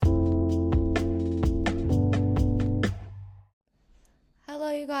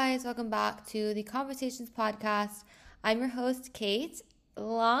you guys, welcome back to the Conversations podcast. I'm your host, Kate.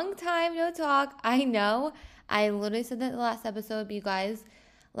 Long time no talk. I know. I literally said that in the last episode, but you guys,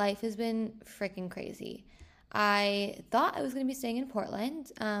 life has been freaking crazy. I thought I was going to be staying in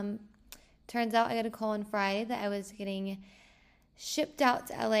Portland. Turns out I got a call on Friday that I was getting shipped out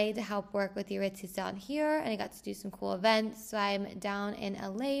to LA to help work with the Aritzia down here, and I got to do some cool events. So I'm down in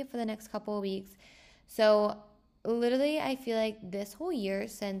LA for the next couple of weeks. So literally, I feel like this whole year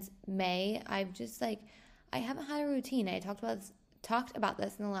since May, I haven't had a routine. I talked about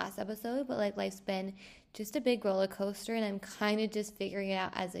this in the last episode, but like life's been just a big roller coaster, and I'm kind of just figuring it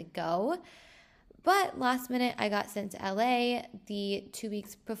out as I go. But last minute, I got sent to LA. The 2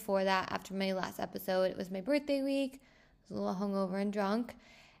 weeks before that, after my last episode, it was my birthday week. I was a little hungover and drunk,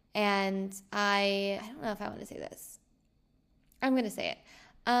 and I don't know if I want to say this. I'm gonna say it.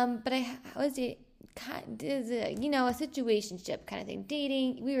 But I was dating. A situationship kind of thing.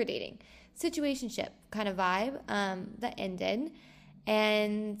 We were dating. Situationship kind of vibe that ended.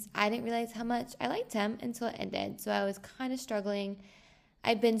 And I didn't realize how much I liked him until it ended. So I was kind of struggling.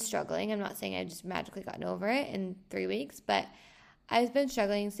 I've been struggling. I'm not saying I've just magically gotten over it in 3 weeks, but I've been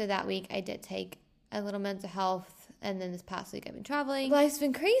struggling. So that week I did take a little mental health. And then this past week I've been traveling. Life's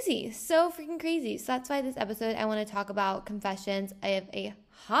been crazy. So freaking crazy. So that's why this episode I want to talk about confessions. I have a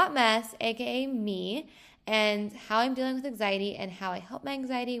hot mess, aka me, and how I'm dealing with anxiety and how I help my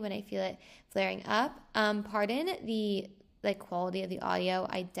anxiety when I feel it flaring up. Pardon the quality of the audio.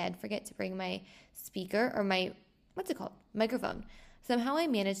 I did forget to bring my speaker or my microphone. Somehow I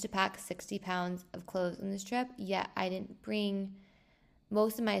managed to pack 60 pounds of clothes on this trip, yet I didn't bring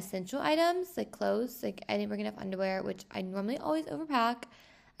most of my essential items, like clothes. Like I didn't bring enough underwear, which I normally always overpack.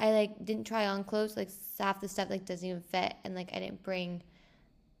 I didn't try on clothes, half the stuff doesn't even fit, and I didn't bring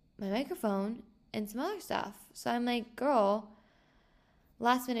my microphone and some other stuff. So I'm like, girl,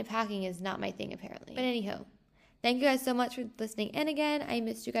 last minute packing is not my thing apparently. But anywho, thank you guys so much for listening in again. I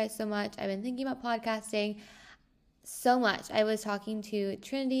missed you guys so much. I've been thinking about podcasting so much. I was talking to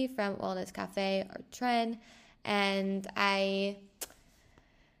Trinity from Wellness Cafe, or Tren, and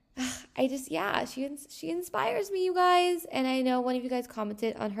she inspires me, you guys. And I know one of you guys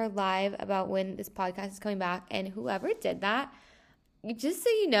commented on her live about when this podcast is coming back, and whoever did that, just so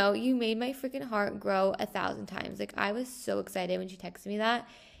you know, you made my freaking heart grow 1,000 times. I was so excited when she texted me that.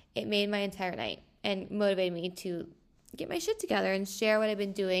 It made my entire night and motivated me to get my shit together and share what I've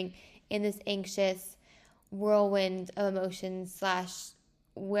been doing in this anxious whirlwind of emotions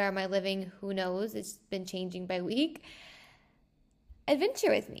 / where am I living? Who knows? It's been changing by week. Adventure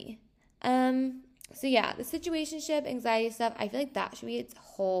with me. So yeah, the situationship, anxiety stuff, I feel like that should be a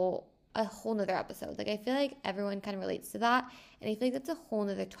whole nother episode. I feel like everyone kind of relates to that, and I feel like that's a whole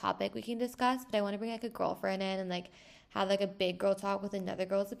nother topic we can discuss, but I want to bring a girlfriend in and have a big girl talk with another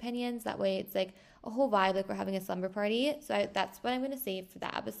girl's opinions. That way it's a whole vibe, we're having a slumber party. So that's what I'm going to save for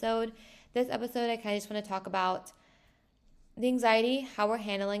that episode. This episode, I kind of just want to talk about the anxiety, how we're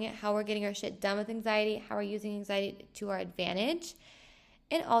handling it, how we're getting our shit done with anxiety, how we're using anxiety to our advantage,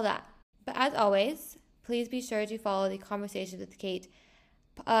 and all that. But as always, please be sure to follow the Conversations with Kate.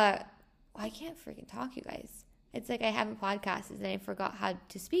 I can't freaking talk, you guys. It's I haven't podcasted and I forgot how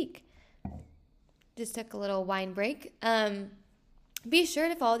to speak. Just took a little wine break. Be sure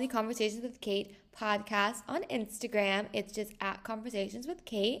to follow the Conversations with Kate podcast on Instagram. It's just at Conversations with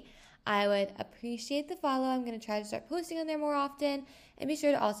Kate. I would appreciate the follow. I'm going to try to start posting on there more often. And be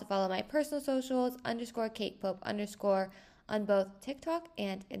sure to also follow my personal socials, _KatePope_ on both TikTok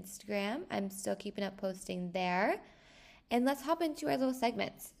and Instagram. I'm still keeping up posting there. And let's hop into our little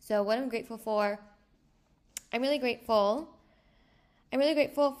segments. So what I'm grateful for, I'm really grateful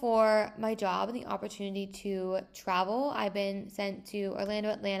for my job and the opportunity to travel. I've been sent to Orlando,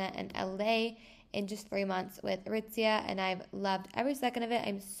 Atlanta, and LA in just 3 months with Aritzia, and I've loved every second of it.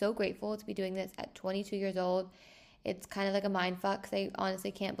 I'm so grateful to be doing this at 22 years old. It's kind of like a mind fuck, because I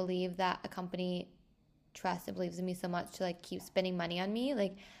honestly can't believe that a company trusts and believes in me so much to keep spending money on me.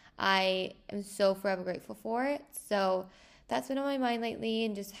 I am so forever grateful for it. So that's been on my mind lately,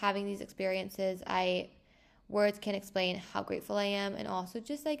 and just having these experiences, words can't explain how grateful I am. And also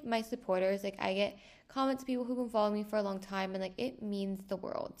just my supporters, I get comments of people who've been following me for a long time, and it means the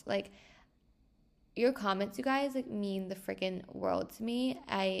world. Your comments, you guys, mean the freaking world to me.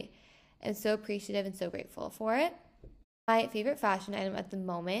 I am so appreciative and so grateful for it. My favorite fashion item at the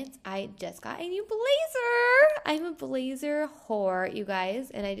moment, I just got a new blazer. I'm a blazer whore, you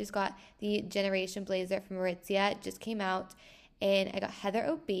guys, and I just got the Generation blazer from Aritzia. It just came out, and I got Heather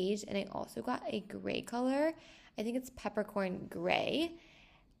Oak beige, and I also got a gray color. I think it's peppercorn gray.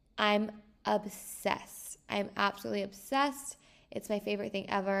 I'm obsessed. I'm absolutely obsessed. It's my favorite thing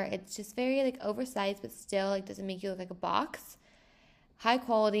ever. It's just very like oversized, but still like doesn't make you look like a box. High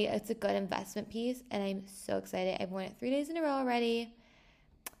quality. It's a good investment piece, and I'm so excited. I've worn it 3 days in a row already.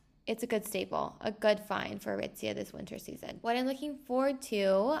 It's a good staple, a good find for Aritzia this winter season. What I'm looking forward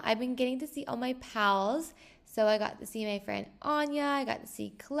to, I've been getting to see all my pals. So I got to see my friend Anya. I got to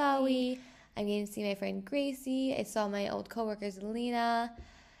see Chloe. I'm getting to see my friend Gracie. I saw my old coworkers, Lena.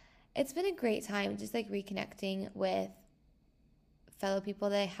 It's been a great time just like reconnecting with fellow people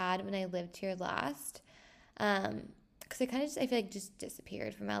that I had when I lived here last. Because I kind of just, I feel like just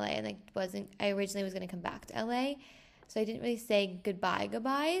disappeared from LA and like I originally was going to come back to LA. So I didn't really say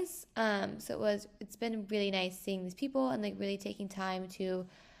goodbyes. So it's been really nice seeing these people and like really taking time to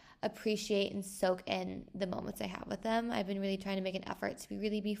appreciate and soak in the moments I have with them. I've been really trying to make an effort to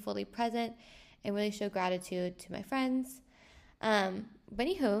really be fully present and really show gratitude to my friends. But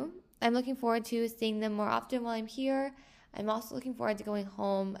anywho, I'm looking forward to seeing them more often while I'm here. I'm also looking forward to going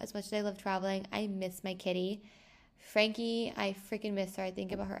home. As much as I love traveling, I miss my kitty. Frankie, I freaking miss her. I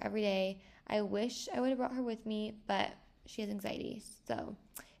think about her every day. I wish I would have brought her with me, but she has anxiety, so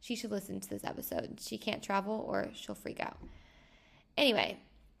she should listen to this episode. She can't travel or she'll freak out. Anyway,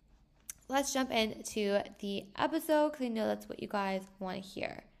 let's jump into the episode because I know that's what you guys want to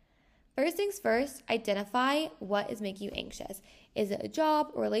hear. First things first, identify what is making you anxious. Is it a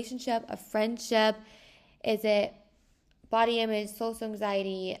job, a relationship, a friendship? Is it body image, social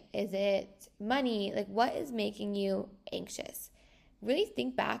anxiety? Is it money? Like, what is making you anxious? Really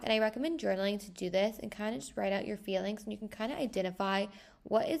think back, and I recommend journaling to do this and kind of just write out your feelings, and you can kind of identify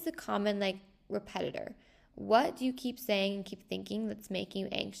what is the common like repetitor. What do you keep saying and keep thinking that's making you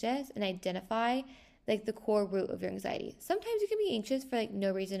anxious, and identify like the core root of your anxiety. Sometimes you can be anxious for like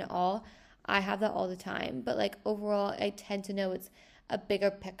no reason at all. I have that all the time, but like overall I tend to know it's a bigger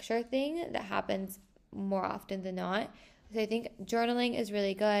picture thing that happens more often than not. So I think journaling is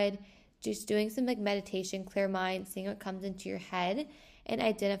really good. Just doing some like meditation, clear mind, seeing what comes into your head and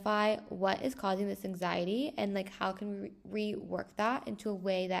identify what is causing this anxiety and like how can we rework that into a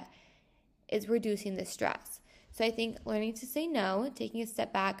way that is reducing the stress. So I think learning to say no, taking a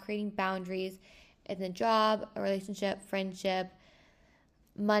step back, creating boundaries in the job, a relationship, friendship,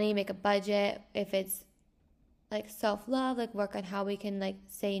 money, make a budget. If it's like self-love, like work on how we can like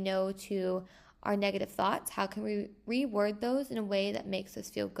say no to our negative thoughts. How can we reword those in a way that makes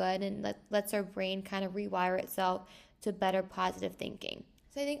us feel good and lets our brain kind of rewire itself to better positive thinking.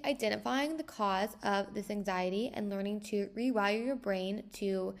 So I think identifying the cause of this anxiety and learning to rewire your brain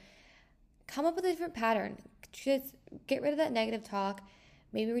to come up with a different pattern. Just get rid of that negative talk.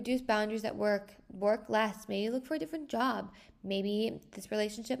 Maybe reduce boundaries at work less. Maybe look for a different job. Maybe this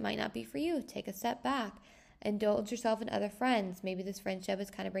relationship might not be for you. Take a step back. Indulge yourself in other friends. Maybe this friendship is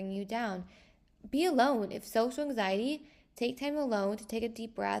kind of bringing you down. Be alone. If social anxiety, take time alone to take a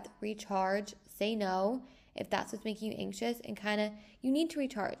deep breath, recharge, say no if that's what's making you anxious, and you need to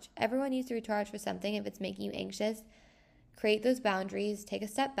recharge. Everyone needs to recharge for something if it's making you anxious. Create those boundaries, take a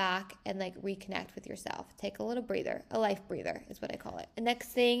step back, and reconnect with yourself. Take a little breather, a life breather is what I call it. The next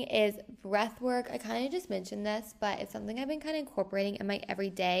thing is breath work. I kind of just mentioned this, but it's something I've been kind of incorporating in my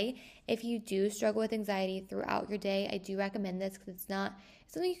everyday. If you do struggle with anxiety throughout your day, I do recommend this because it's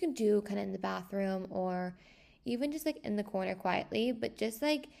something you can do kind of in the bathroom or even just in the corner quietly, but just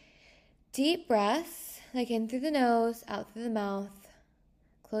deep breaths, in through the nose, out through the mouth.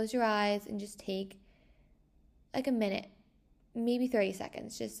 Close your eyes and just take a minute, maybe 30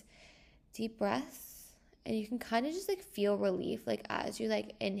 seconds, just deep breaths, and you can kind of just feel relief as you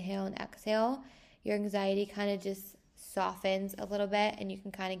inhale and exhale. Your anxiety kind of just softens a little bit, and you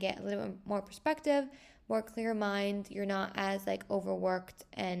can kind of get a little bit more perspective, more clear mind. You're not as overworked,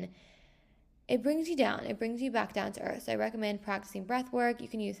 and it brings you down. It brings you back down to earth. So I recommend practicing breath work. You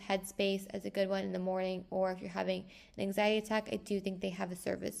can use Headspace as a good one in the morning, or if you're having an anxiety attack, I do think they have a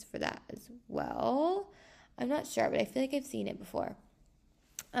service for that as well. I'm not sure, but I feel like I've seen it before.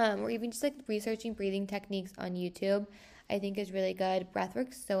 Or even just researching breathing techniques on YouTube, I think is really good.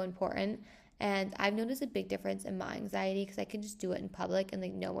 Breathwork's so important, and I've noticed a big difference in my anxiety because I can just do it in public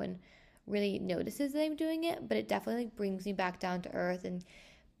and no one really notices that I'm doing it, but it definitely brings me back down to earth and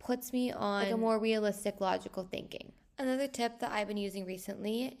puts me on a more realistic, logical thinking. Another tip that I've been using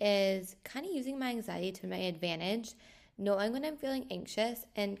recently is kind of using my anxiety to my advantage, knowing when I'm feeling anxious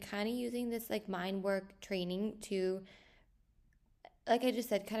and kind of using this mind work training to, like I just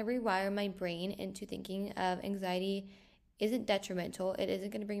said, kind of rewire my brain into thinking of anxiety isn't detrimental. It isn't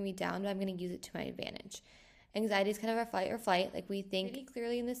going to bring me down, but I'm going to use it to my advantage. Anxiety is kind of our fight or flight. We think pretty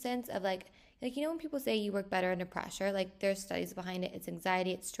clearly in the sense of Like, when people say you work better under pressure, like there's studies behind it. It's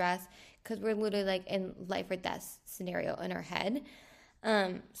anxiety, it's stress, because we're literally like in life or death scenario in our head.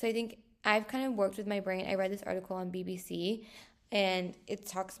 So I think I've kind of worked with my brain. I read this article on BBC, and it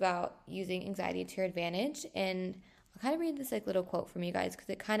talks about using anxiety to your advantage. And I'll kind of read this like little quote from you guys because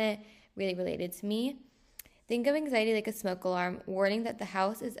it kind of really related to me. Think of anxiety like a smoke alarm, warning that the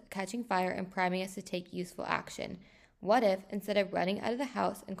house is catching fire and priming us to take useful action. What if, instead of running out of the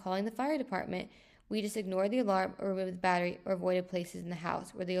house and calling the fire department, we just ignored the alarm or removed the battery or avoided places in the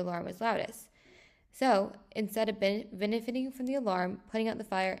house where the alarm was loudest? So, instead of benefiting from the alarm, putting out the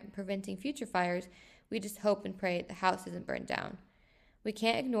fire, and preventing future fires, we just hope and pray the house isn't burned down. We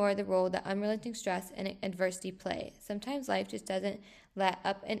can't ignore the role that unrelenting stress and adversity play. Sometimes life just doesn't let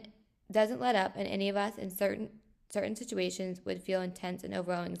up, and any of us in certain situations would feel intense and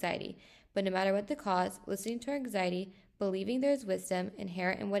overwhelming anxiety. But no matter what the cause, listening to our anxiety, believing there is wisdom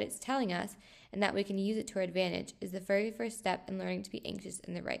inherent in what it's telling us, and that we can use it to our advantage, is the very first step in learning to be anxious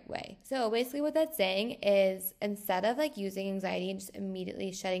in the right way. So basically what that's saying is, instead of like using anxiety and just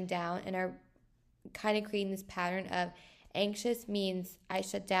immediately shutting down and are kind of creating this pattern of anxious means I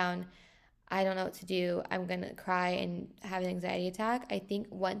shut down, I don't know what to do, I'm going to cry and have an anxiety attack. I think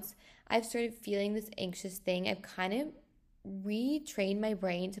once I've started feeling this anxious thing, I've kind of retrained my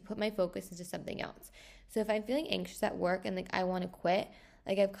brain to put my focus into something else. So if I'm feeling anxious at work and like I want to quit,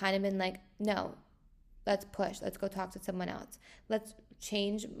 like I've kind of been like, no, let's push, let's go talk to someone else. Let's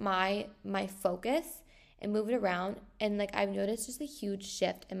change my focus and move it around. And like I've noticed just a huge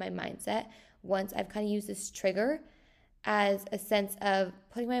shift in my mindset once I've kind of used this trigger as a sense of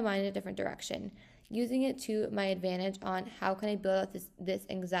putting my mind in a different direction, using it to my advantage on how can I build out this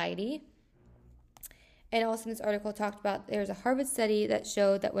anxiety. And also in this article talked about there's a Harvard study that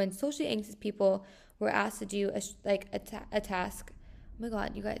showed that when socially anxious people were asked to do a task. Oh my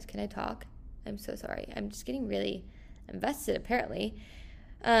God, you guys, can I talk? I'm so sorry. I'm just getting really invested apparently.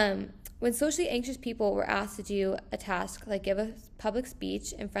 When socially anxious people were asked to do a task, like give a public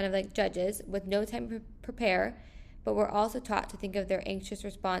speech in front of like judges with no time to prepare, but were also taught to think of their anxious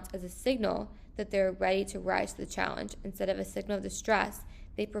response as a signal that they're ready to rise to the challenge instead of a signal of distress,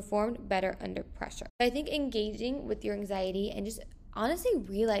 they performed better under pressure. I think engaging with your anxiety and just honestly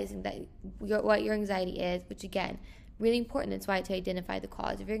realizing that what your anxiety is, which again, really important. That's why to identify the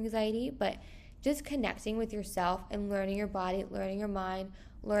cause of your anxiety, but just connecting with yourself and learning your body, learning your mind,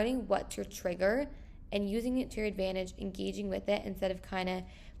 learning what's your trigger and using it to your advantage, engaging with it instead of kind of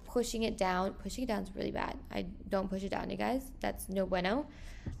pushing it down. Pushing it down is really bad. I don't push it down, you guys. That's no bueno.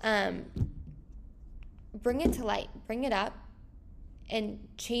 Bring it to light. Bring it up and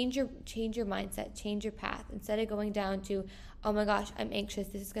change your mindset, change your path. Instead of going down to, oh my gosh, I'm anxious,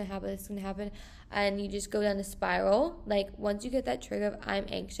 this is going to happen, this is going to happen, and you just go down a spiral. Like once you get that trigger of I'm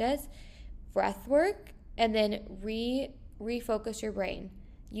anxious, breath work, and then refocus your brain.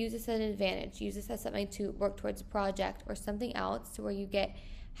 Use this as an advantage. Use this as something to work towards a project or something else to where you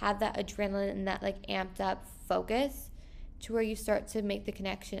have that adrenaline and that like amped up focus to where you start to make the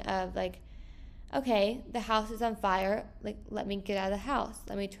connection of like, okay, the house is on fire, like let me get out of the house.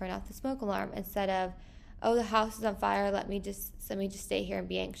 Let me turn off the smoke alarm instead of, oh, the house is on fire, let me just stay here and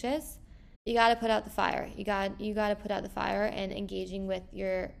be anxious. You got to put out the fire. You got to put out the fire, and engaging with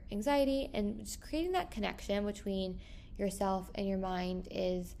your anxiety and just creating that connection between yourself and your mind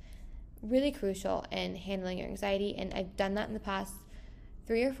is really crucial in handling your anxiety. And I've done that in the past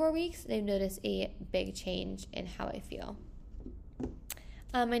 3 or 4 weeks, and I've noticed a big change in how I feel.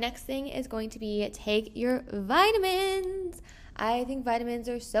 My next thing is going to be take your vitamins. I think vitamins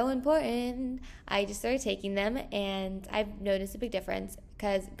are so important. I just started taking them, and I've noticed a big difference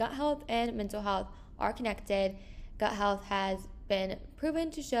because gut health and mental health are connected. Gut health has been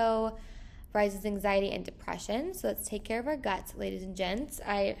proven to show rises anxiety and depression. So let's take care of our guts, ladies and gents.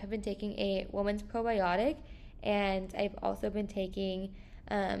 I have been taking a woman's probiotic, and I've also been taking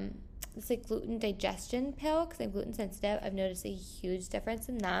this like gluten digestion pill because I'm gluten sensitive. I've noticed a huge difference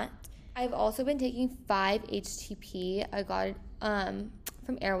in that. I've also been taking 5-HTP. I got it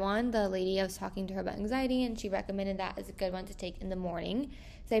from Erewhon, the lady I was talking to her about anxiety, and she recommended that as a good one to take in the morning.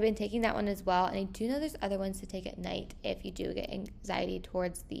 So I've been taking that one as well, and I do know there's other ones to take at night if you do get anxiety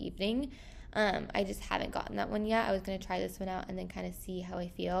towards the evening. I just haven't gotten that one yet. I was going to try this one out and then kind of see how I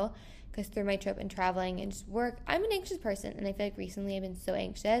feel, because through my trip and traveling and just work, I'm an anxious person, and I feel like recently I've been so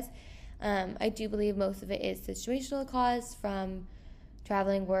anxious. I do believe most of it is situational cause from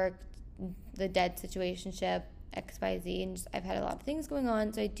traveling, work, the dead situationship, XYZ, and just, I've had a lot of things going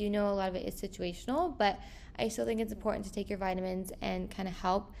on, so I do know a lot of it is situational, but I still think it's important to take your vitamins and kind of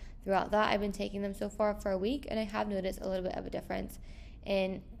help throughout that. I've been taking them so far for a week, and I have noticed a little bit of a difference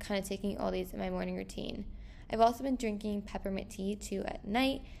in kind of taking all these in my morning routine. I've also been drinking peppermint tea too at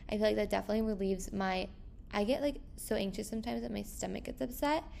night. I feel like that definitely relieves I get like so anxious sometimes that my stomach gets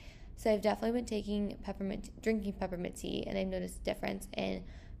upset. So I've definitely been drinking peppermint tea, and I've noticed a difference in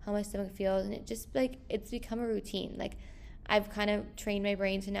how my stomach feels, and it just like, it's become a routine. Like, I've kind of trained my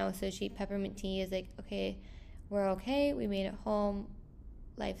brain to now associate peppermint tea as like, okay, we're okay, we made it home,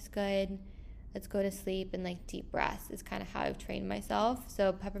 life's good, let's go to sleep, and like deep breaths is kind of how I've trained myself.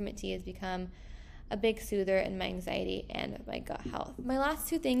 So peppermint tea has become a big soother in my anxiety and my gut health. My last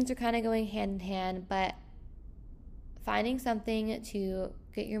two things are kind of going hand in hand, but finding something to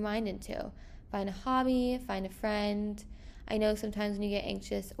get your mind into. Find a hobby, find a friend. I know sometimes when you get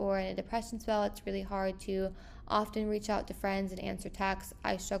anxious or in a depression spell, it's really hard to often reach out to friends and answer texts.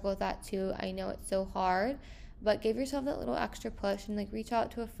 I struggle with that too. I know it's so hard, but give yourself that little extra push and like reach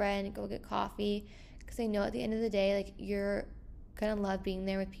out to a friend, go get coffee, because I know at the end of the day, like, you're gonna love being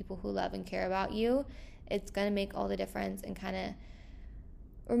there with people who love and care about you. It's gonna make all the difference, and kind of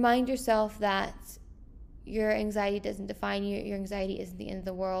remind yourself that your anxiety doesn't define you. Your anxiety isn't the end of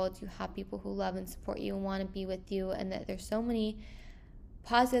the world. You have people who love and support you and want to be with you, and that there's so many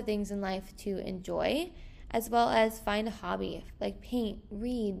positive things in life to enjoy, as well as find a hobby, like paint,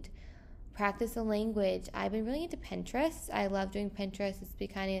 read, practice a language. I've been really into Pinterest. I love doing Pinterest. It's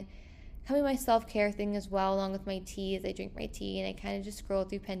becoming my self-care thing as well, along with my tea. As I drink my tea and I kind of just scroll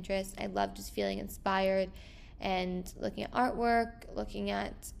through Pinterest. I love just feeling inspired and looking at artwork, looking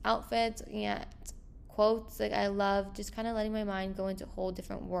at outfits, looking at quotes. Like, I love just kind of letting my mind go into a whole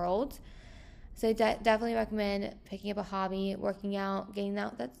different world. So I definitely recommend picking up a hobby, working out, getting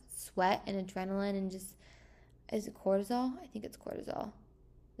out that sweat and adrenaline, and just, is it cortisol? I think it's cortisol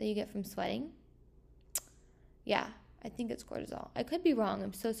that you get from sweating. Yeah, I think it's cortisol. I could be wrong.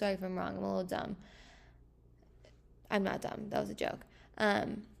 I'm so sorry if I'm wrong. I'm a little dumb. I'm not dumb. That was a joke.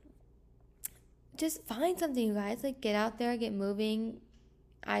 Just find something, you guys. Like, get out there, get moving.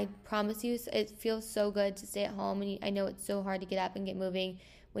 I promise you, it feels so good to stay at home, and I know it's so hard to get up and get moving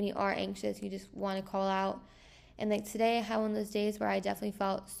when you are anxious. You just want to call out. And like today, I had one of those days where I definitely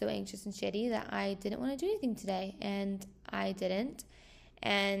felt so anxious and shitty that I didn't want to do anything today, and I didn't.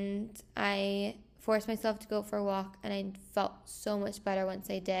 And I forced myself to go for a walk, and I felt so much better once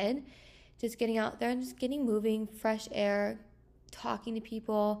I did. Just getting out there and just getting moving, fresh air, talking to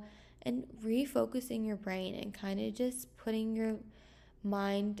people, and refocusing your brain, and kind of just putting your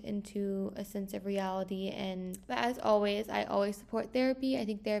mind into a sense of reality. But as always, I always support therapy. I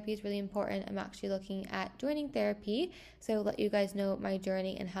think therapy is really important. I'm actually looking at joining therapy, so I'll let you guys know my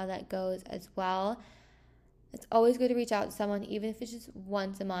journey and how that goes as well. It's always good to reach out to someone, even if it's just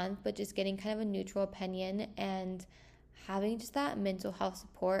once a month, but just getting kind of a neutral opinion and having just that mental health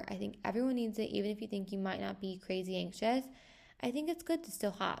support. I think everyone needs it, even if you think you might not be crazy anxious. I think it's good to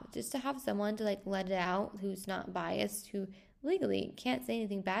still just to have someone to like let it out, who's not biased, who legally can't say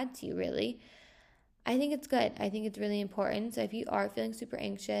anything bad to you, really. I think it's good. I think it's really important. So if you are feeling super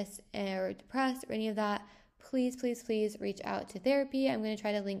anxious or depressed or any of that, please, please, please reach out to therapy. I'm going to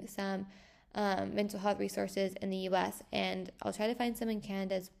try to link some mental health resources in the US, and I'll try to find some in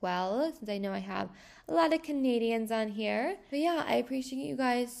Canada as well, since I know I have a lot of Canadians on here. But yeah, I appreciate you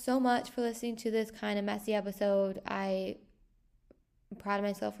guys so much for listening to this kind of messy episode. I'm proud of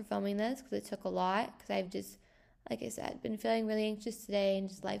myself for filming this, because it took a lot, because I've just, like I said, been feeling really anxious today, and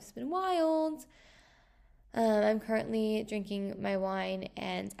just life's been wild. I'm currently drinking my wine,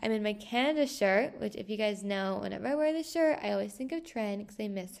 and I'm in my Canada shirt, which, if you guys know, whenever I wear this shirt, I always think of Trin, because I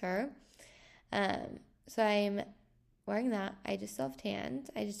miss her. So I'm wearing that. I just self-tanned.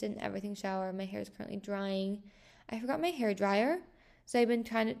 I just did an everything shower. My hair is currently drying. I forgot my hair dryer, so I've been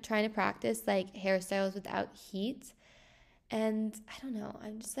trying to practice like hairstyles without heat. And I don't know,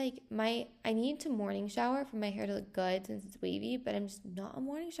 I'm just like, I need to morning shower for my hair to look good since it's wavy, but I'm just not a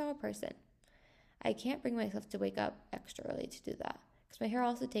morning shower person. I can't bring myself to wake up extra early to do that, because my hair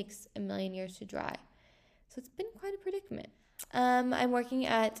also takes a million years to dry. So it's been quite a predicament. I'm working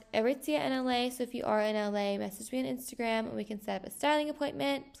at Aritzia in LA, so if you are in LA, message me on Instagram and we can set up a styling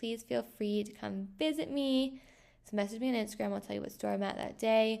appointment. Please feel free to come visit me. So message me on Instagram, I'll tell you what store I'm at that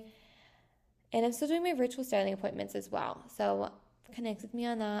day. And I'm still doing my virtual styling appointments as well, so connect with me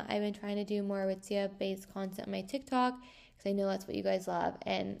on that. I've been trying to do more Aritzia-based content on my TikTok, because I know that's what you guys love,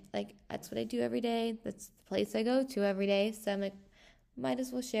 and like, that's what I do every day. That's the place I go to every day, so I'm like, might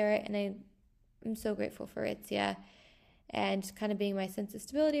as well share it. And I'm so grateful for Aritzia, and just kind of being my sense of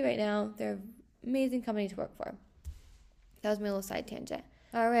stability right now. They're an amazing company to work for. That was my little side tangent.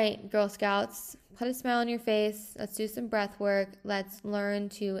 All right, Girl Scouts, put a smile on your face. Let's do some breath work. Let's learn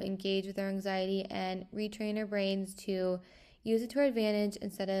to engage with our anxiety and retrain our brains to use it to our advantage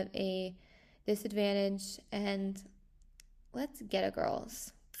instead of a disadvantage. And let's get it,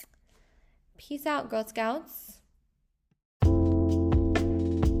 girls. Peace out, Girl Scouts.